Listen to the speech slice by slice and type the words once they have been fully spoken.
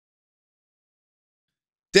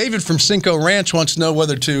David from Cinco Ranch wants to know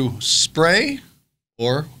whether to spray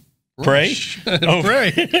or brush.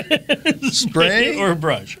 Pray? Spray or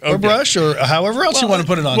brush. Okay. Or brush, or however else you want to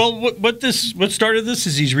put it on. Well, what started this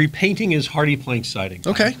is he's repainting his hardy plank siding.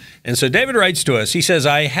 Okay. And so David writes to us. He says,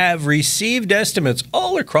 I have received estimates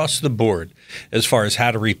all across the board as far as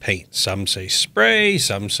how to repaint. Some say spray,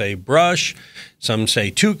 some say brush, some say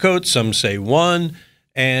 2 coats, some say 1.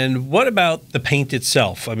 And what about the paint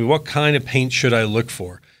itself? I mean, what kind of paint should I look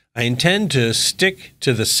for? I intend to stick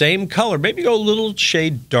to the same color, maybe go a little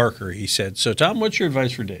shade darker, he said. So, Tom, what's your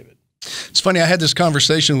advice for David? It's funny, I had this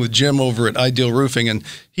conversation with Jim over at Ideal Roofing, and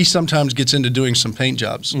he sometimes gets into doing some paint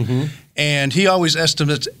jobs. Mm-hmm. And he always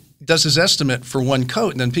does his estimate for 1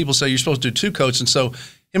 coat, and then people say you're supposed to do 2 coats. And so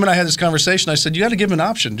him and I had this conversation. I said, you got to give them an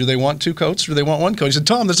option. Do they want 2 coats or do they want 1 coat? He said,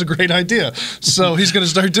 Tom, that's a great idea. So he's going to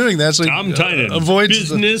start doing that. So Tom Tynan,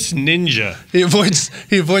 business ninja. He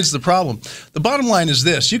avoids the problem. The bottom line is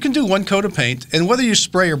this. You can do 1 coat of paint, and whether you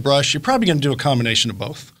spray or brush, you're probably going to do a combination of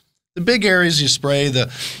both. The big areas you spray.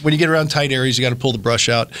 When you get around tight areas, you got to pull the brush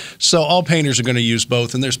out. So all painters are going to use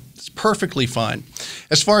both, and it's perfectly fine.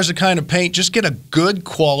 As far as the kind of paint, just get a good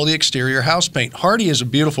quality exterior house paint. Hardy is a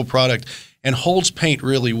beautiful product and holds paint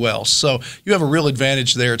really well. So you have a real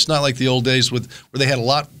advantage there. It's not like the old days where they had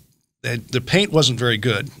the paint wasn't very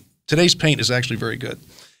good. Today's paint is actually very good.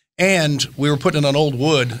 And we were putting it on old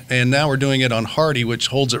wood, and now we're doing it on Hardy, which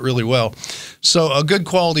holds it really well. So a good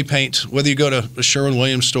quality paint, whether you go to a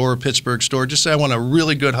Sherwin-Williams store or Pittsburgh store, just say I want a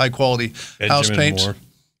really good high-quality house paint.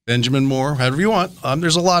 Benjamin Moore, however you want.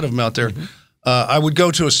 There's a lot of them out there. Mm-hmm. I would go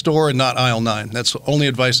to a store and not aisle 9. That's the only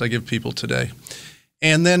advice I give people today.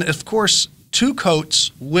 And then, of course, 2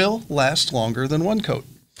 coats will last longer than 1 coat.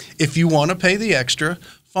 If you want to pay the extra,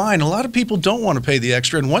 fine. A lot of people don't want to pay the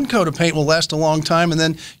extra, and 1 coat of paint will last a long time, and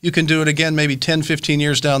then you can do it again maybe 10, 15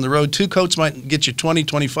 years down the road. 2 coats might get you 20,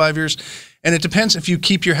 25 years, and it depends if you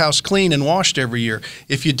keep your house clean and washed every year.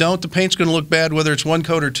 If you don't, the paint's going to look bad whether it's 1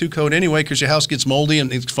 coat or 2 coat anyway, because your house gets moldy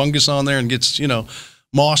and it's fungus on there and gets,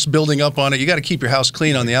 moss building up on it. You got to keep your house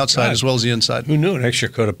clean on the outside as well as the inside. Who knew an extra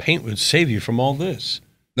coat of paint would save you from all this?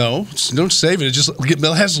 No, don't save it. It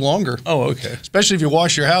lasts longer. Oh, okay. Especially if you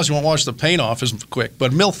wash your house, you won't wash the paint off as quick.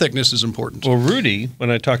 But mill thickness is important. Well, Rudy,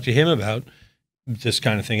 when I talk to him about this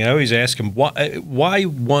kind of thing, I always ask him, why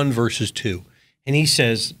 1 versus 2? And he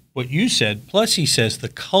says what you said, plus he says the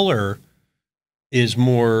color is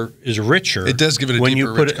richer. It does give it when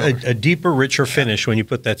you put a deeper, richer finish when you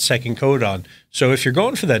put that second coat on. So if you're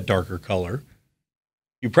going for that darker color,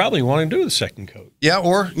 you probably want to do the second coat. Yeah,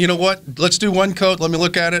 or you know what? Let's do 1 coat. Let me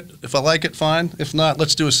look at it. If I like it, fine. If not,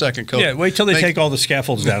 let's do a second coat. Yeah, wait till they take all the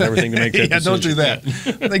scaffolds down and everything to make that decision. Don't do that.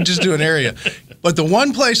 They can just do an area. But the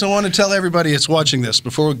one place I want to tell everybody that's watching this,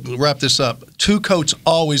 before we wrap this up, 2 coats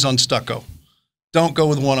always on stucco. Don't go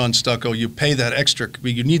with 1 on stucco. You pay that extra.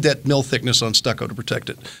 You need that mill thickness on stucco to protect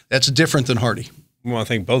it. That's different than Hardy. I want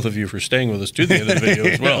to thank both of you for staying with us to the end of the video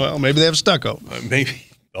as well. Well, maybe they have stucco. Maybe.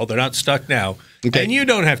 Well, they're not stuck now. Okay. And you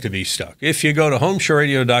don't have to be stuck. If you go to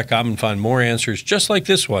HomeShowRadio.com and find more answers just like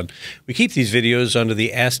this one, we keep these videos under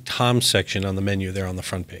the Ask Tom section on the menu there on the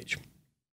front page.